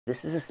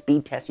This is a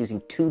speed test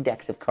using 2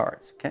 decks of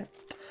cards, okay?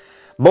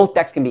 Both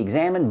decks can be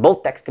examined,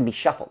 both decks can be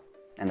shuffled.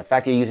 And the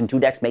fact you're using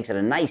 2 decks makes it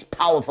a nice,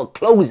 powerful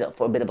closer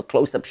for a bit of a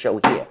close-up show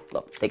here.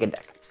 Look, take a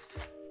deck.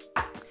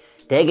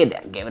 Take a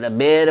deck, give it a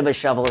bit of a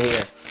shuffle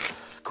here.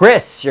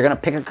 Chris, you're gonna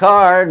pick a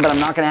card, but I'm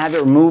not gonna have you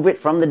remove it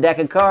from the deck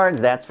of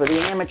cards. That's for the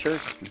amateurs.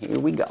 Here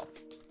we go.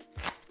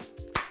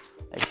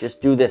 Let's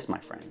just do this, my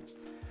friend.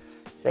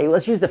 Say,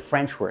 let's use the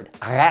French word,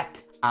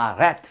 arrête,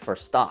 arrête for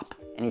stop,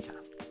 anytime.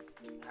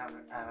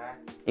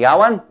 You got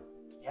one?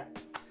 Yeah.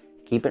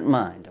 Keep it in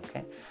mind,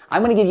 okay?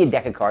 I'm going to give you a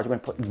deck of cards. We're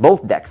going to put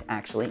both decks,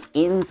 actually,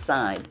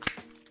 inside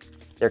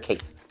their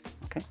cases,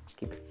 okay?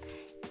 Keep it.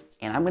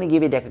 And I'm going to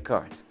give you a deck of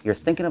cards. You're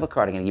thinking of a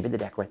card. I'm going to give you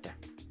the deck right there.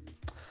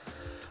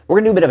 We're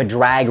going to do a bit of a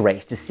drag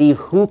race to see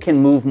who can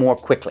move more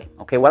quickly,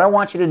 okay? What I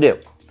want you to do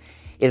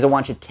is I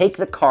want you to take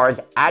the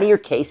cards out of your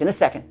case in a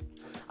second.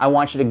 I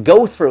want you to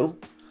go through.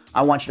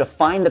 I want you to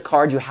find the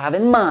card you have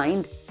in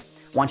mind.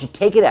 I want you to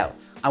take it out.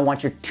 I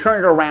want you to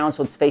turn it around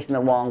so it's facing the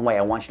wrong way.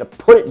 I want you to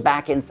put it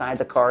back inside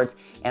the cards,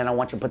 and I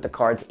want you to put the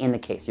cards in the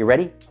case. You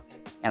ready?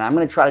 And I'm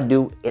going to try to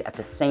do it at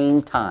the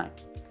same time.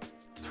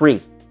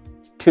 3,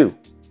 2,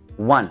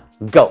 1,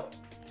 go.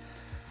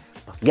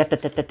 Wow, now,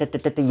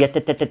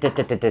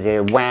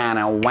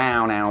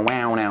 wow, now,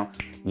 wow, now.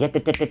 Wow,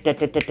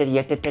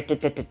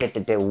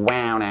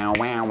 now,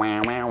 wow,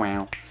 wow, wow,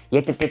 wow.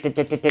 Wow,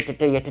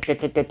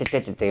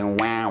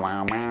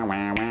 wow, wow,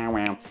 wow, wow,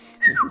 wow.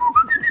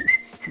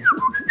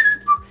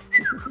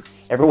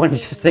 Everyone's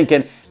just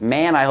thinking,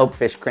 man, I hope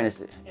fish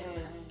Criss.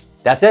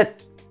 That's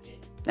it.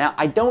 Now,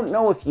 I don't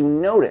know if you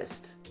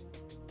noticed,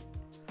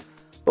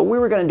 but we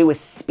were going to do a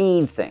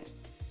speed thing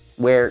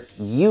where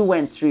you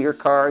went through your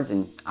cards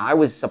and I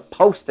was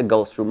supposed to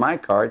go through my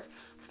cards,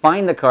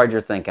 find the card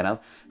you're thinking of,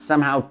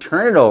 somehow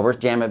turn it over,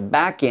 jam it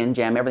back in,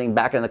 jam everything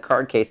back in the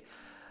card case.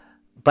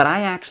 But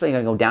I actually am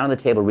going to go down to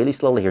the table really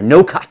slowly here.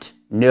 No cut.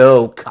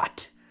 No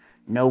cut.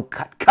 No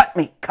cut. Cut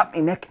me,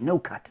 Nick. No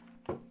cut.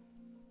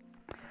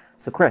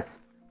 So, Chris,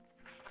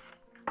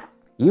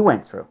 you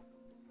went through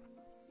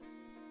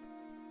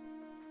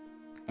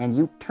and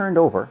you turned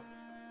over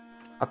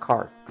a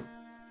card.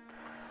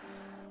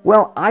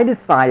 Well, I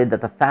decided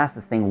that the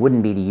fastest thing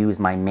wouldn't be to use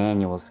my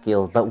manual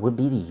skills, but would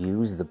be to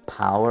use the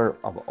power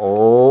of,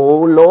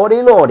 oh,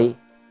 lordy, lordy,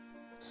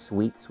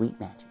 sweet, sweet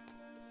magic.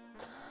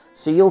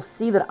 So you'll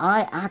see that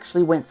I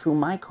actually went through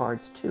my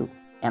cards too,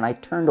 and I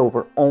turned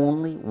over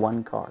only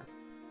 1 card.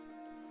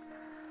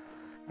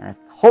 And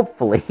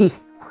hopefully,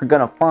 we're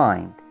going to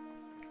find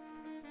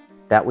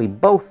that we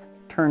both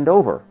turned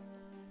over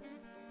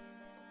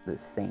the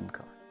same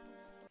card.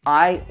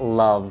 I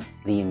love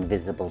the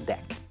invisible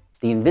deck.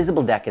 The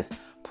invisible deck is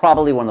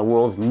probably one of the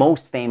world's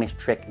most famous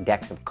trick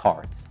decks of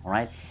cards, all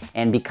right?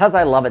 And because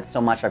I love it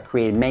so much, I've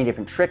created many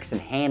different tricks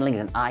and handlings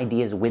and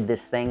ideas with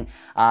this thing.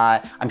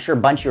 I'm sure a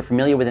bunch of you are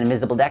familiar with an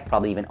invisible deck,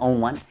 probably even own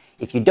one.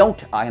 If you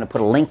don't, I'm going to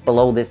put a link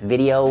below this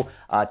video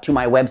to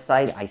my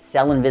website. I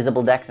sell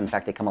invisible decks. In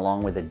fact, they come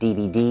along with a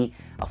DVD,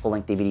 a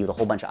full-length DVD with a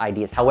whole bunch of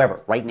ideas.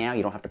 However, right now,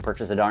 you don't have to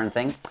purchase a darn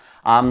thing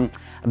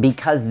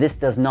because this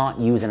does not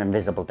use an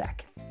invisible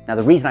deck. Now,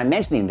 the reason I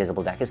mention the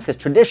invisible deck is because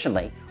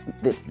traditionally,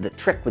 the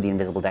trick with the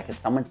invisible deck is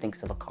someone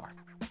thinks of a card.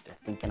 They're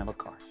thinking of a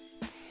card.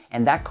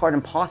 And that card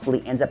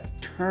impossibly ends up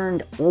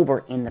turned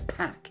over in the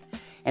pack.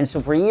 And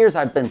so for years,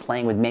 I've been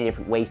playing with many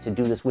different ways to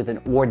do this with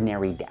an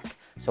ordinary deck.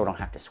 So I don't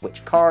have to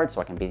switch cards,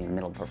 so I can be in the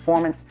middle of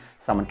performance.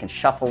 Someone can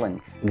shuffle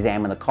and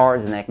examine the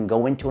cards, and then I can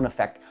go into an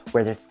effect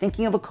where they're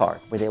thinking of a card,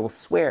 where they will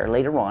swear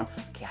later on,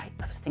 okay,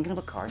 I was thinking of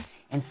a card,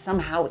 and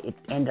somehow it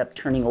ended up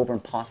turning over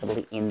and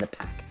possibly in the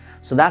pack.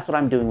 So that's what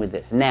I'm doing with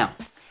this. Now,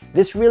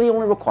 this really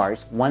only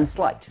requires 1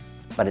 sleight,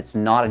 but it's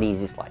not an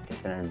easy sleight.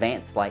 It's an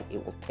advanced sleight.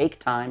 It will take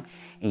time,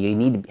 and you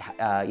need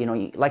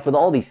to, like with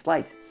all these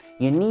sleights,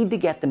 you need to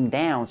get them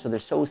down so they're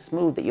so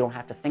smooth that you don't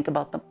have to think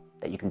about them,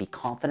 that you can be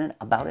confident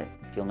about it,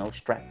 feel no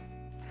stress,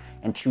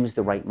 and choose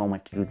the right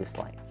moment to do this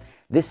sleight.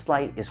 This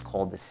sleight is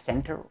called the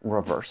center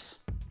reverse.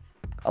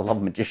 I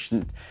love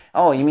magicians.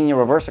 Oh, you mean you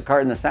reverse a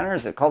card in the center?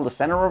 Is it called the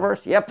center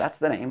reverse? Yep, that's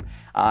the name.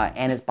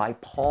 And it's by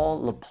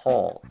Paul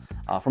LePaul.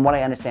 From what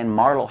I understand,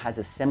 Marlowe has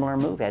a similar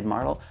move, Ed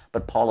Marlowe,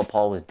 but Paul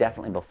LePaul was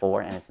definitely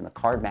before, and it's in the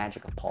card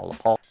magic of Paul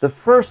LePaul. The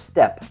first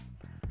step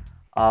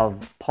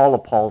of Paul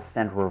LePaul's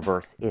center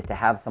reverse is to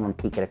have someone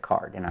peek at a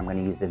card, and I'm going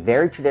to use the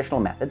very traditional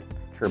method.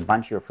 I'm sure a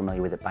bunch of you are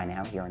familiar with it by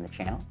now here on the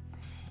channel,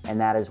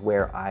 and that is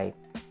where I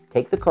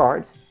take the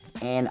cards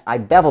and I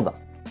bevel them.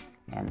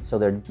 And so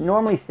they're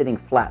normally sitting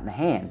flat in the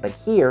hand, but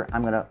here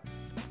I'm going to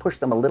push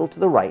them a little to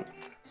the right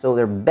so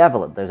they're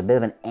beveled. There's a bit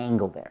of an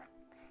angle there.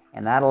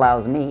 And that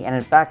allows me, and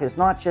in fact it's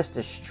not just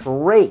a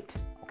straight,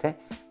 okay,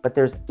 but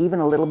there's even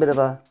a little bit of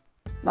a,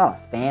 not a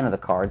fan of the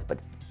cards, but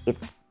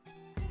it's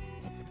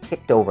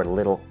kicked over a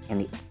little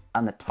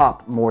on the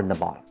top more than the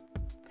bottom.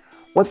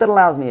 What that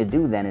allows me to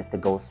do then is to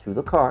go through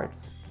the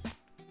cards,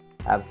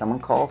 have someone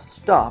call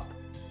stop,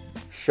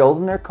 show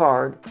them their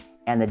card,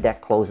 and the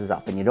deck closes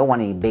up. And you don't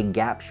want any big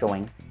gap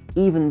showing,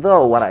 even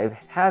though what I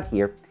have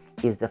here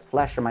is the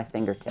flesh of my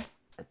fingertip.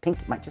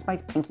 Just my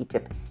pinky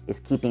tip is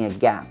keeping a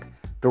gap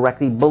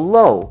directly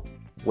below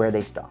where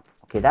they stop.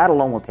 Okay, that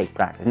alone will take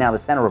practice. Now the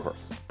center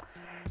reverse.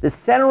 The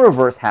center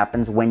reverse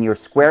happens when you're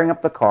squaring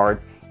up the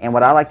cards, and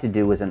what I like to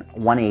do is an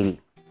 180.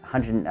 It's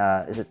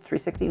 100, is it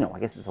 360? No, I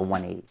guess it's a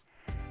 180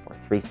 or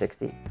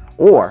 360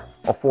 or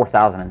a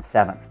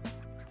 4007.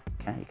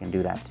 Okay, you can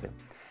do that too.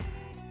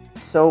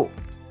 So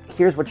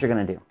here's what you're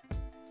going to do.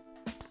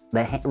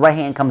 The right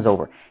hand comes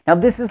over. Now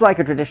this is like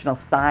a traditional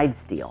side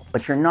steal,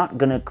 but you're not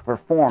going to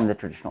perform the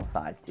traditional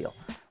side steal.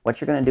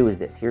 What you're going to do is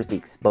this. Here's the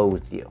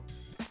exposed view.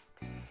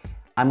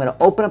 I'm going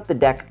to open up the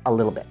deck a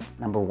little bit,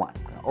 number one.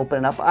 I'm going to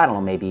open it up, I don't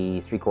know,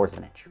 maybe 3/4 of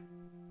an inch.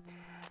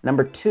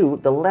 Number two,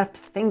 the left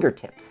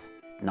fingertips,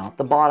 not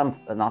the bottom,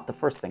 not the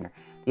first finger,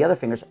 the other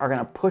fingers are going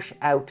to push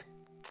out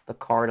the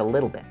card a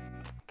little bit.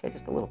 Okay,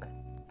 just a little bit.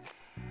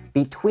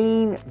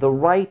 Between the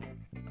right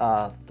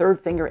third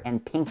finger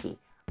and pinky,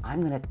 I'm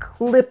going to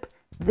clip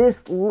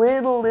this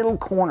little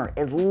corner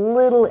as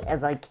little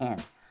as I can.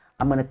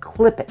 I'm going to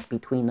clip it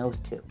between those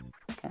two.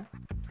 Okay?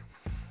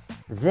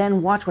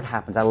 Then watch what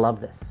happens. I love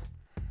this.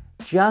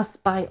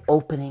 Just by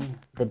opening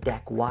the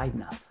deck wide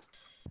enough,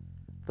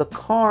 the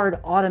card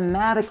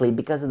automatically,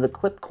 because of the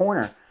clipped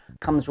corner,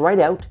 comes right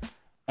out,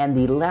 and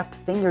the left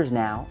fingers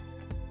now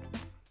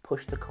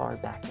push the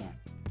card back in,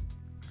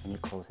 and you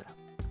close it up.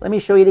 Let me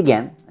show you it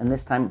again, and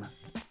this time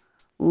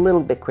a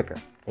little bit quicker.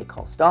 They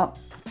call stop,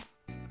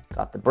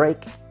 got the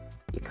break,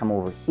 you come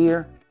over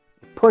here,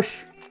 you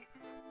push,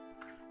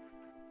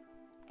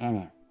 and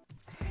in.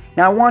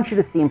 Now I want you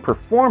to see in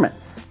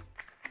performance,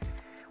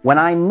 when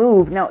I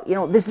move, now, you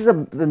know, this is a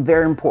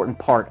very important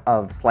part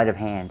of sleight of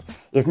hand,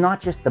 is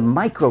not just the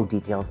micro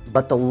details,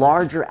 but the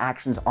larger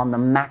actions on the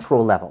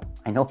macro level.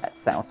 I know that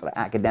sounds sort of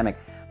academic,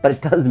 but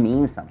it does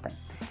mean something.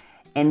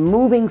 And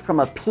moving from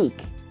a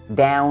peak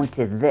down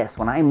to this,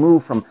 when I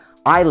move from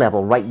eye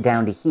level right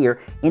down to here,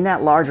 in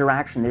that larger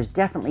action, there's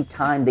definitely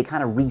time they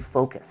kind of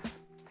refocus.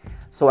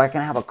 So I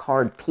can have a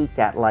card peaked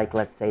at, like,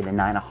 let's say the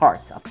 9 of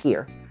hearts up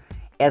here.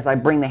 As I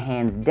bring the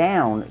hands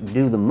down,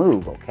 do the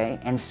move, okay,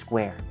 and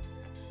square.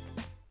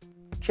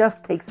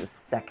 Just takes a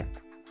second,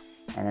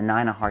 and the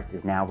 9 of hearts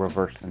is now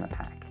reversed in the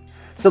pack.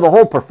 So the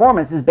whole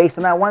performance is based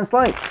on that one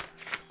sleight.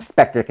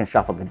 Spectre can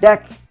shuffle the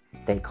deck,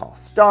 they call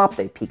stop,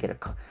 they peek at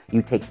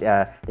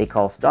they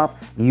call stop,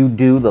 you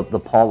do the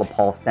Paul to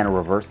Paul center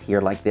reverse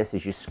here like this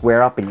as you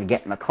square up and you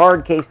get in the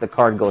card case, the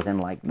card goes in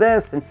like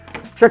this, and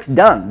trick's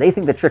done. They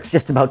think the trick's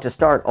just about to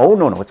start. Oh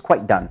no, it's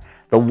quite done.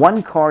 The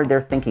one card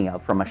they're thinking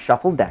of from a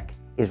shuffled deck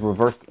is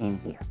reversed in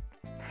here.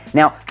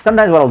 Now,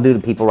 sometimes what I'll do to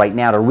people right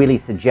now to really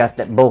suggest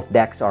that both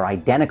decks are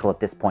identical at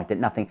this point,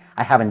 that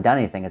I haven't done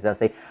anything, is I'll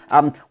say,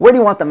 where do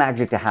you want the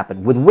magic to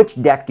happen? With which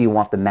deck do you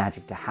want the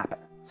magic to happen?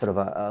 Sort of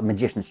a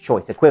magician's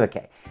choice,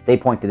 equivoque. They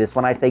point to this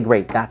one, I say,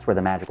 great, that's where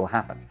the magic will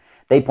happen.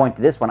 They point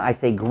to this one, I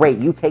say, great,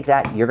 you take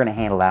that, you're going to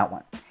handle that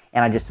one.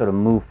 And I just sort of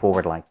move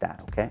forward like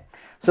that, okay?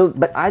 So,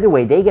 but either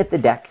way, they get the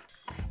deck.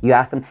 You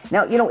ask them.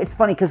 Now, you know, it's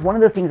funny because one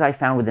of the things I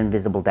found with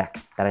Invisible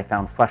Deck that I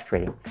found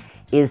frustrating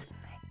is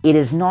it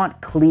is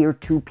not clear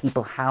to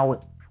people how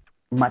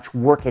much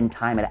work and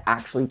time it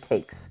actually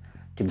takes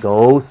to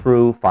go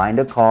through, find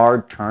a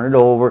card, turn it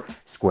over,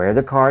 square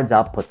the cards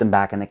up, put them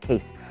back in the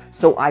case.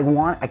 So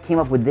I came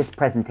up with this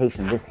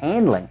presentation, this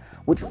handling,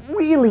 which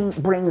really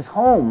brings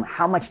home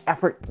how much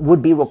effort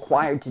would be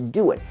required to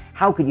do it.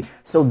 How could you?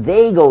 So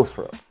they go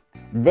through,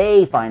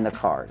 they find the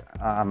card.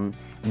 I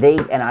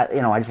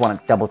just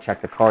want to double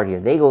check the card here.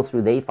 They go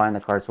through, they find the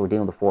card. So we're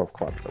dealing with the 4 of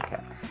clubs,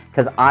 okay?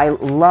 Because I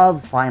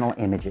love final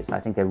images. I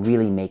think they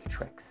really make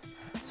tricks.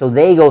 So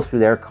they go through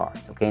their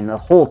cards, okay? And the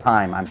whole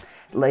time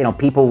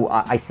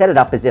I set it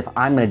up as if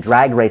I'm going to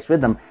drag race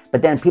with them,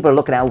 but then people are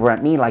looking over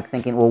at me like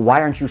thinking, well,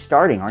 why aren't you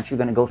starting? Aren't you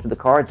going to go through the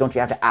cards? Don't you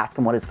have to ask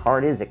him what his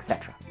card is,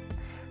 etc.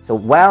 So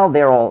while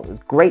they're all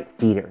great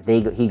theater,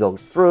 he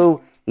goes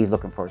through, he's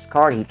looking for his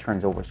card, he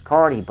turns over his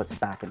card, he puts it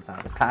back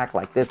inside the pack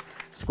like this,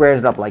 squares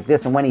it up like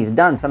this, and when he's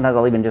done, sometimes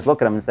I'll even just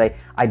look at him and say,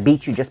 I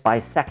beat you just by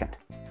a second,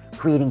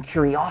 creating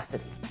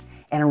curiosity.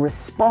 And in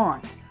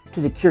response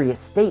to the curious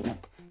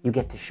statement, you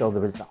get to show the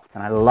results.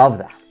 And I love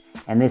that.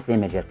 And this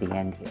image at the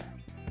end here,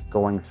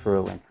 going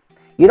through. And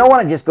you don't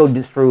want to just go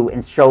through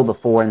and show the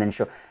 4 and then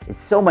show. It's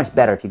so much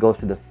better if you go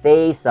through the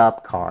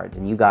face-up cards.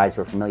 And you guys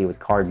who are familiar with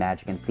card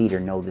magic and theater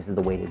know this is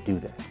the way to do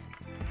this.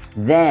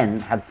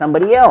 Then have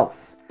somebody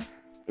else.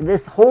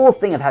 This whole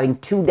thing of having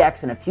 2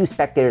 decks and a few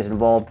spectators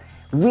involved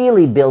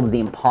really builds the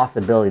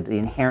impossibility, the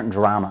inherent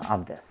drama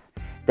of this.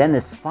 Then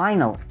this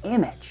final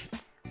image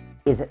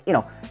is,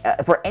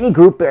 for any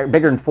group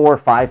bigger than 4 or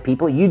 5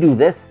 people, you do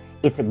this,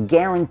 it's a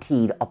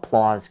guaranteed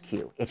applause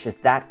cue. It's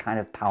just that kind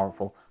of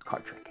powerful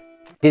card trick.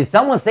 Did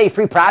someone say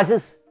free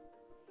prizes?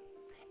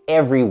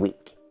 Every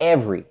week,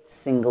 every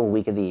single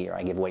week of the year,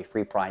 I give away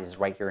free prizes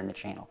right here in the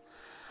channel.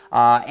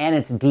 And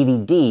it's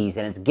DVDs,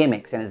 and it's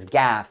gimmicks, and it's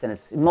gaffs, and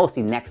it's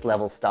mostly next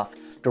level stuff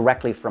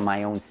directly from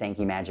my own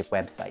Sankey Magic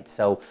website.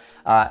 So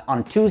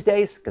on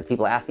Tuesdays, because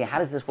people ask me, how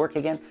does this work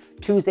again?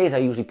 Tuesdays, I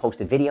usually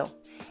post a video.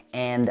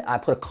 and I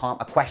put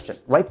a question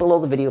right below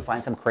the video.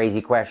 Find some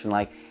crazy question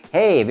like,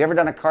 hey, have you ever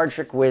done a card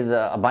trick with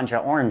a bunch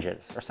of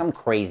oranges? Or some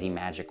crazy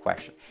magic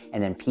question.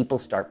 And then people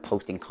start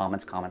posting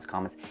comments.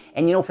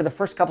 And you know, for the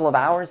first couple of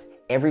hours,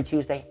 every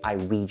Tuesday, I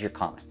read your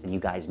comments. And you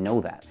guys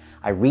know that.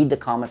 I read the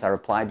comments, I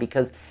reply,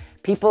 because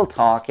people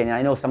talk, and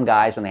I know some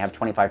guys, when they have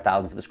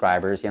 25,000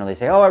 subscribers, you know, they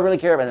say, oh, I really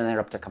care, but then they're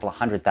up to a couple of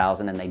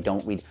 100,000 and they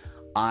don't read.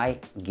 I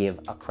give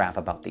a crap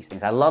about these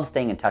things. I love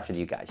staying in touch with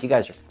you guys. You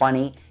guys are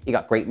funny. You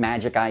got great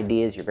magic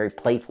ideas. You're very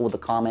playful with the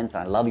comments,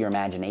 and I love your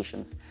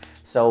imaginations.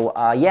 So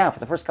yeah, for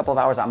the first couple of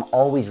hours, I'm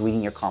always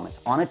reading your comments.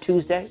 On a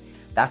Tuesday,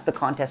 that's the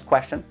contest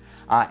question.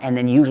 And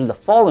then usually the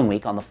following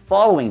week, on the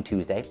following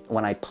Tuesday,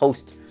 when I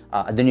post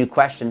the new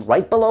question,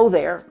 right below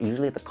there,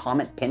 usually at the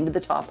comment pinned to the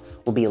top,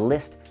 will be a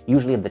list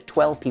usually of the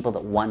 12 people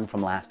that won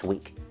from last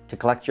week. To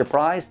collect your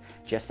prize,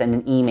 just send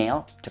an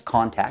email to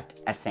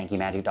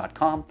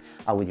contact@sankeymagic.com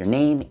with your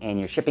name and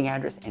your shipping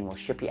address, and we'll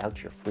ship you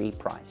out your free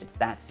prize. It's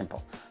that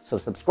simple. So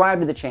subscribe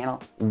to the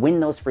channel, win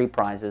those free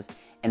prizes,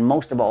 and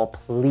most of all,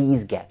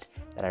 please get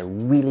that I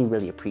really,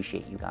 really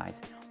appreciate you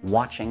guys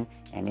watching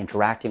and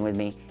interacting with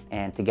me,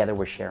 and together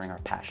we're sharing our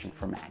passion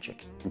for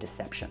magic and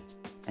deception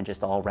and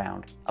just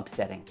all-round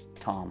upsetting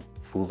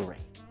tomfoolery.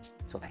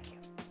 So thank you.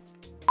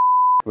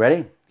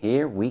 Ready?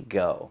 Here we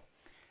go.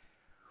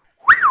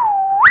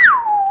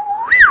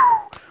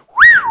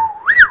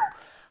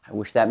 I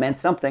wish that meant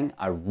something.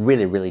 I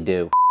really, really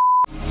do.